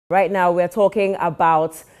Right now, we're talking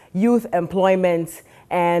about youth employment.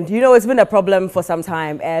 And, you know, it's been a problem for some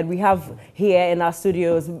time. And we have here in our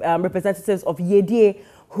studios representatives of YIEDIE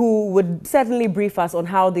who would certainly brief us on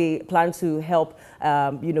how they plan to help,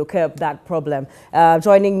 curb that problem.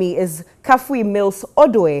 Joining me is Kafui Mills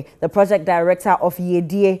Odoe, the project director of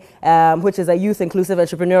YIEDIE, which is a youth inclusive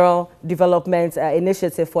entrepreneurial development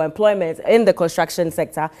initiative for employment in the construction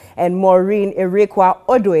sector, and Maureen Irekwa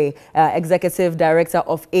Odoe, executive director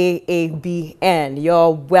of AABN.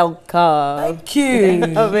 You're welcome. Thank you.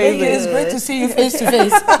 Amazing. It's great to see you face to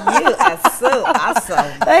face. You are so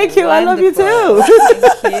awesome. Thank you. Wonderful. I love you too.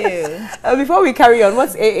 Thank you. Before we carry on,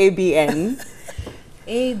 what's AABN?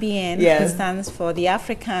 AABN stands for the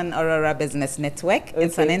African Aurora Business Network. Okay.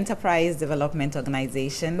 It's an enterprise development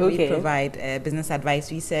organization. Okay. We provide business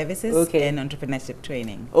advisory services and entrepreneurship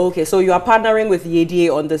training. Okay, so you are partnering with YIEDIE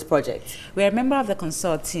on this project? We're a member of the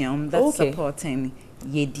consortium that's supporting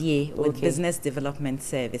YIEDIE with business development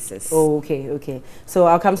services. Okay. So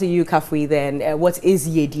I'll come to you, Kafui, then. What is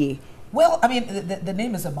YIEDIE? Well, I mean, the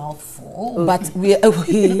name is a mouthful, but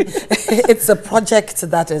it's a project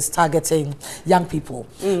that is targeting young people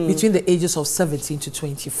between the ages of 17 to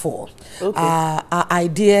 24. Okay. Our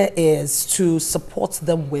idea is to support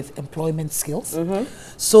them with employment skills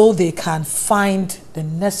so they can find the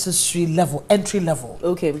necessary level, entry level.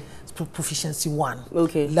 Okay. Proficiency 1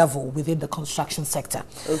 level within the construction sector.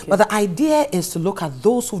 But the idea is to look at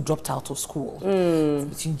those who dropped out of school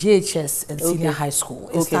between JHS and senior high school.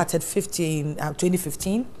 It started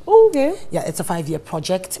 2015. Yeah, it's a 5-year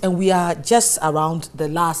project, and we are just around the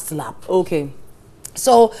last lap.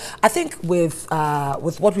 So I think with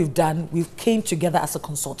what we've done, we've came together as a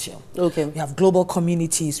consortium. We have global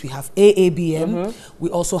communities, we have AABN, we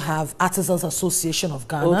also have Artisans Association of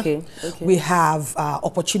Ghana, we have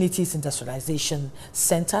Opportunities Industrialization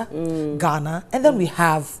Center, Ghana, and then we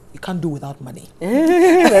have, you can't do without money.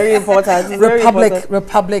 Very important.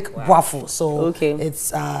 Republic Waffle. So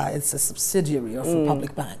it's a subsidiary of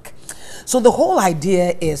Republic Bank. So the whole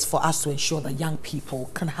idea is for us to ensure that young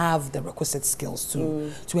people can have the requisite skills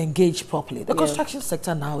to engage properly. The construction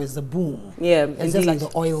sector now is the boom. It's just like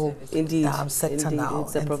the oil sector now.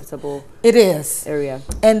 It's a profitable area.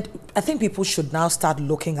 And I think people should now start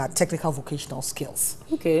looking at technical vocational skills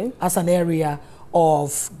as an area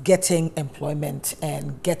of getting employment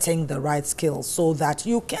and getting the right skills so that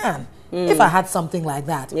you can. If I had something like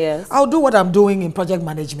that, I'll do what I'm doing in project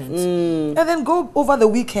management and then go over the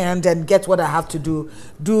weekend and get what I have to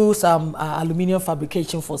do some aluminium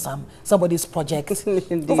fabrication for somebody's project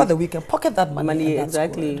over the weekend, pocket that money.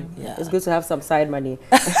 Exactly. It's good to have some side money.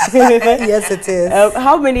 Yes, it is.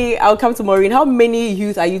 I'll come to Maureen. How many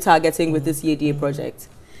youth are you targeting with this YIEDIE project?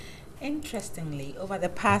 Interestingly, over the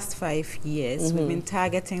past 5 years, we've been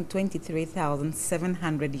targeting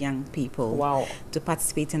 23,700 young people to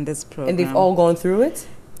participate in this program. And they've all gone through it?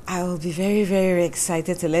 I will be very, very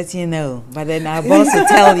excited to let you know. But then our boss will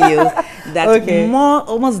tell you that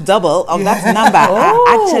almost double of that number are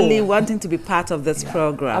actually wanting to be part of this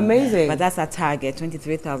program. Amazing. But that's our target,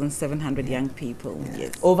 23,700 young people.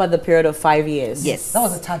 Yes. Over the period of 5 years? Yes. That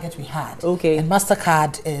was the target we had. And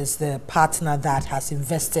MasterCard is the partner that has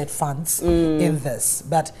invested funds in this.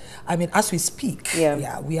 But, I mean, as we speak, we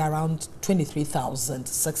are around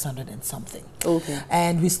 23,600 and something.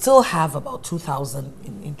 And we still have about 2,000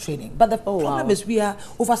 in training. But the problem is we are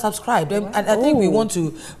oversubscribed. And I think we want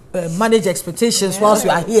to manage expectations whilst we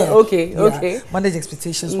are here. Manage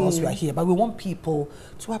expectations whilst we are here. But we want people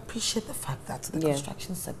to appreciate the fact that the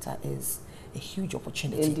construction sector is a huge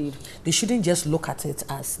opportunity. Indeed. They shouldn't just look at it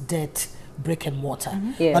as debt, brick and mortar,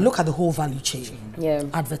 but look at the whole value chain.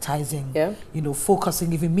 Advertising,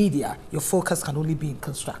 focusing, even media. Your focus can only be in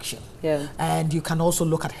construction. And you can also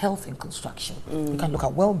look at health in construction. You can look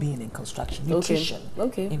at well-being in construction, nutrition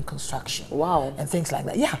in construction. And things like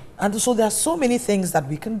that. And so there are so many things that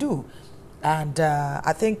we can do. And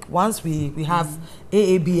I think once we have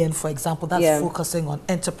AABN, for example, that's focusing on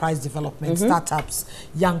enterprise development, startups,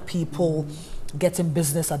 young people, getting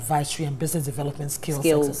business advisory and business development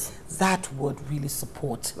skills. That would really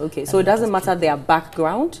support. So it doesn't matter their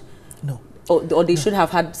background? No. Or they should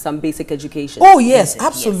have had some basic education? Oh, yes,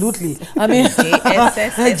 absolutely. I mean,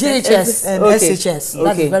 JHS and SHS,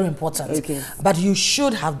 that's very important. But you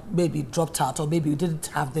should have maybe dropped out, or maybe you didn't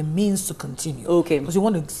have the means to continue. Because you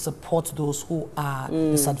want to support those who are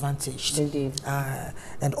disadvantaged. Indeed.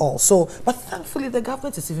 And all. So, but thankfully, the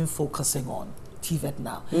government is even focusing on TVET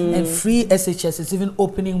now. And free SHS is even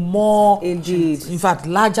opening more, in fact,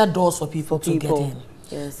 larger doors for people to get in.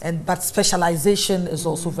 Yes. But specialization is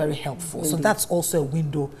also very helpful. So that's also a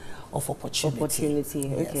window of opportunity. Yes.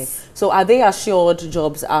 Okay. So are they assured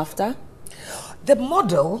jobs after? The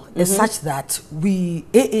model is such that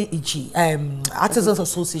AAEG, Artisans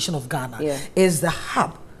Association of Ghana, is the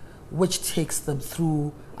hub which takes them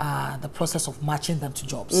through the process of matching them to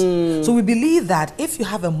jobs. So we believe that if you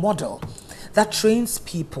have a model that trains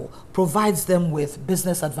people, provides them with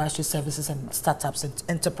business advisory services and startups and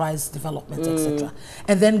enterprise development, etc.,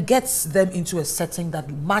 and then gets them into a setting that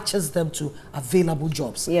matches them to available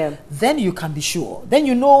jobs, then you can be sure. Then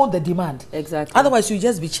you know the demand. Exactly. Otherwise, you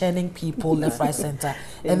just be churning people left, right, center,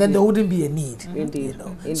 and then there wouldn't be a need. Indeed.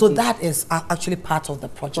 You know? So that is actually part of the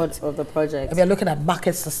project. And we are looking at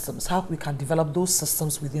market systems, how we can develop those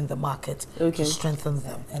systems within the market to strengthen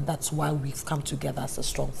them. And that's why we've come together as a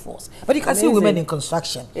strong force. But you can see women in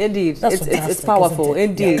construction. Indeed. It's powerful.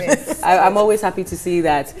 Indeed. I'm always happy to see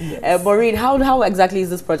that. Maureen, how exactly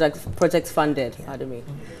is this project funded?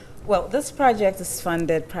 Well, this project is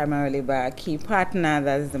funded primarily by a key partner,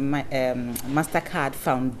 that is the MasterCard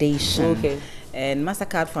Foundation. Okay. And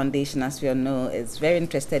MasterCard Foundation, as we all know, is very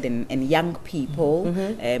interested in young people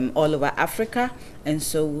all over Africa. And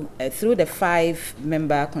so through the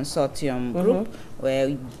 5-member consortium group,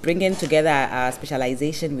 we're bringing together our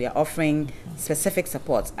specialization. We are offering specific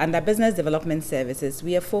support. Under business development services,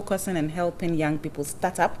 we are focusing on helping young people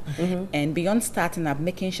start up, and beyond starting up,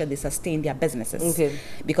 making sure they sustain their businesses.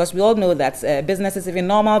 Because we all know that businesses, even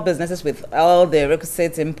normal businesses with all the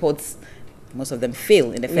requisite inputs, most of them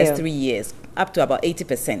fail in the first 3 years, up to about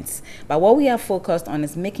 80%. But what we are focused on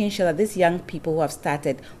is making sure that these young people who have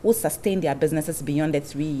started will sustain their businesses beyond the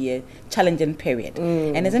 3-year challenging period.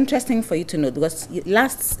 And it's interesting for you to know, because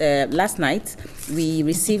last night we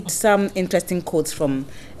received some interesting quotes from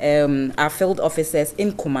our field officers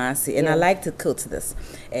in Kumasi, and I like to quote this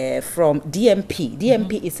from DMP.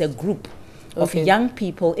 DMP is a group of young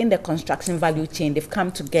people in the construction value chain. They've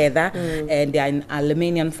come together and they are in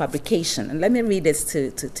aluminium fabrication. And let me read this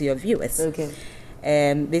to your viewers.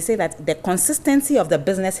 They say that the consistency of the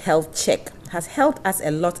business health check has helped us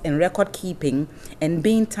a lot in record keeping and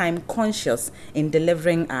being time conscious in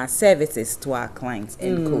delivering our services to our clients,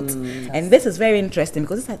 end quote. And this is very interesting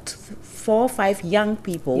because it's like 4 or 5 young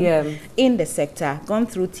people in the sector, gone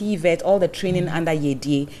through TVET, all the training under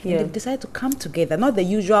YIEDIE, and they've decided to come together, not the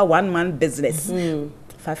usual one-man business.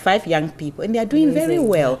 For 5 young people, and they are doing very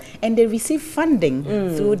well, and they receive funding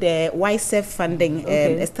through the YSEF funding,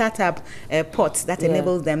 a startup pot that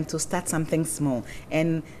enables them to start something small,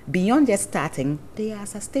 and beyond just starting, they are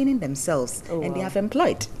sustaining themselves, and they have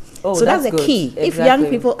employed. So that's the key. Exactly. If young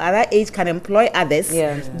people at that age can employ others,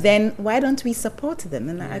 then why don't we support them?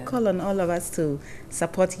 And I call on all of us to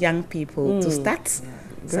support young people to start.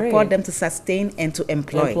 Support them to sustain and to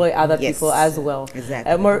employ other people as well.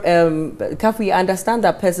 Exactly. Kafi, I understand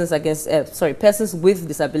that persons with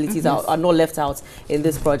disabilities are not left out in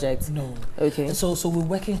this project. No. Okay. So we're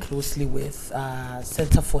working closely with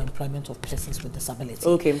Center for Employment of Persons with Disability.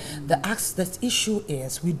 Okay. The issue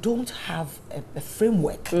is we don't have a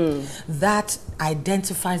framework that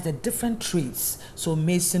identifies the different trades, so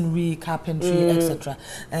masonry, carpentry, etc.,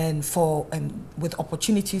 and with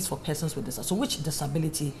opportunities for persons with disability. So which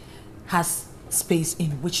disability has space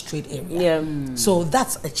in which trade area? So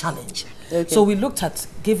that's a challenge. So we looked at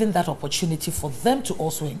giving that opportunity for them to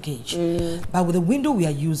also engage. But with the window we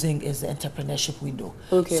are using is the entrepreneurship window.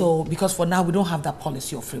 So because for now we don't have that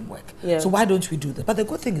policy or framework. So why don't we do that? But the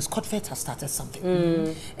good thing is COTFET has started something.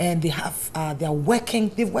 And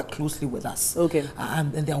they've worked closely with us.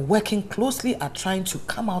 And they are working closely at trying to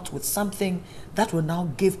come out with something that will now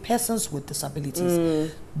give persons with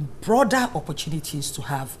disabilities broader opportunities to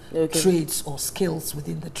have trades or skills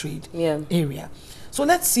within the trade area. So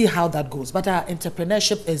let's see how that goes. But our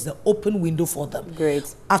entrepreneurship is the open window for them.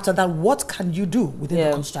 Great. After that, what can you do within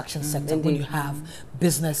the construction sector when you have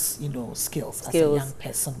business, skills as a young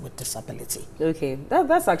person with disability? Okay,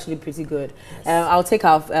 that's actually pretty good. I'll take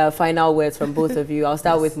our final words from both of you. I'll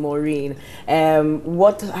start with Maureen.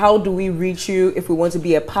 How do we reach you if we want to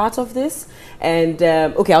be a part of this? And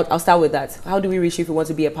I'll start with that. How do we reach you if we want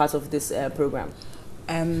to be a part of this program?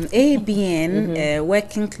 ABN,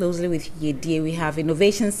 working closely with YIEDIE, we have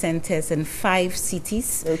innovation centers in 5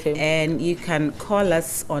 cities, and you can call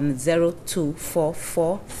us on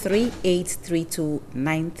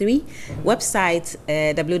 0244383293, website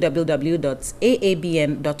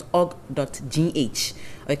www.aabn.org.gh.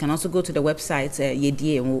 or you can also go to the website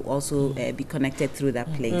YIEDIE, and we'll also be connected through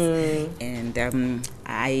that place. And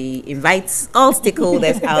I invite all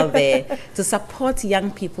stakeholders out there to support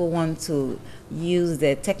young people want to use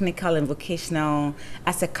the technical and vocational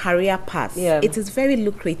as a career path. It is very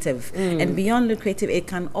lucrative, and beyond lucrative, it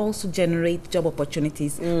can also generate job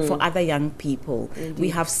opportunities for other young people. We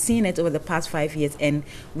have seen it over the past 5 years, and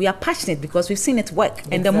we are passionate because we've seen it work,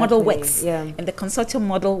 and the model works, and the consortium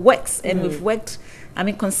model works, and we've worked, I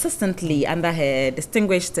mean, consistently under her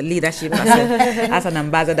distinguished leadership as an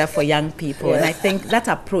ambassador for young people. And I think that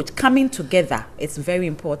approach, coming together, is very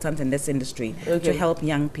important in this industry to help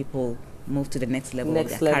young people move to the next level of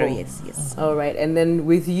their careers. Yes. All right. And then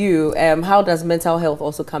with you, how does mental health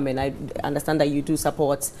also come in? I understand that you do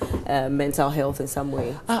support mental health in some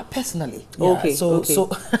way. Personally. Yeah.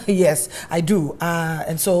 So yes, I do.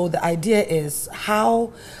 And so the idea is,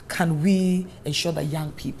 how can we ensure that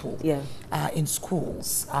young people in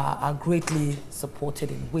schools are greatly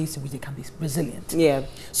supported in ways in which they can be resilient?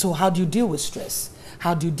 So how do you deal with stress?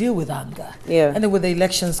 How do you deal with anger? And then with the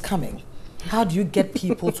elections coming, how do you get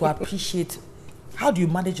people to appreciate? How do you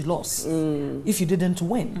manage loss if you didn't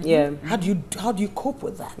win? How do you cope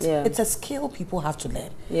with that? It's a skill people have to learn.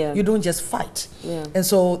 You don't just fight. And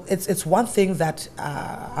so it's one thing that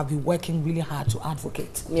I've been working really hard to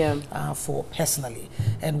advocate for personally,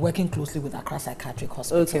 and working closely with Accra Psychiatric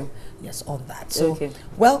Hospital. Yes, on that. So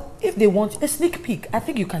well, if they want a sneak peek, I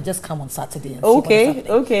think you can just come on Saturday and see what's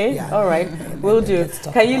happening. All right, we'll do.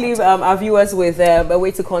 Can you leave our viewers with a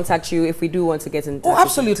way to contact you if we do want to get in touch? Oh,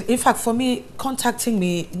 absolutely. In fact, for me, contacting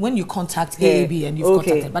me when you contact AAB and you've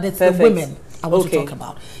contacted, but it's the women I want to talk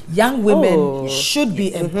about. Young women should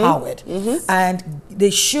be empowered, and they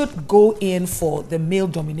should go in for the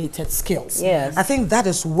male-dominated skills. I think that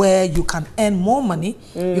is where you can earn more money,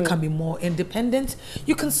 you can be more independent,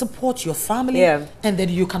 you can support your family, and then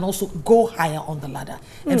you can also go higher on the ladder.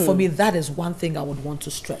 And for me, that is one thing I would want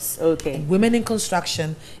to stress. And women in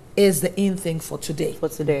construction is the in thing for today.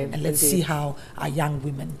 And let's see how our young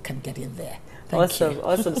women can get in there.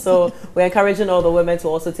 Awesome. So we're encouraging all the women to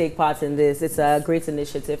also take part in this. It's a great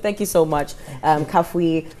initiative. Thank you so much,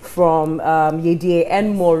 Kafui from YIEDIE,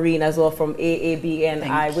 and Maureen as well from AAB. And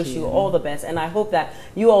I wish you all the best. And I hope that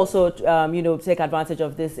you also, take advantage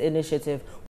of this initiative.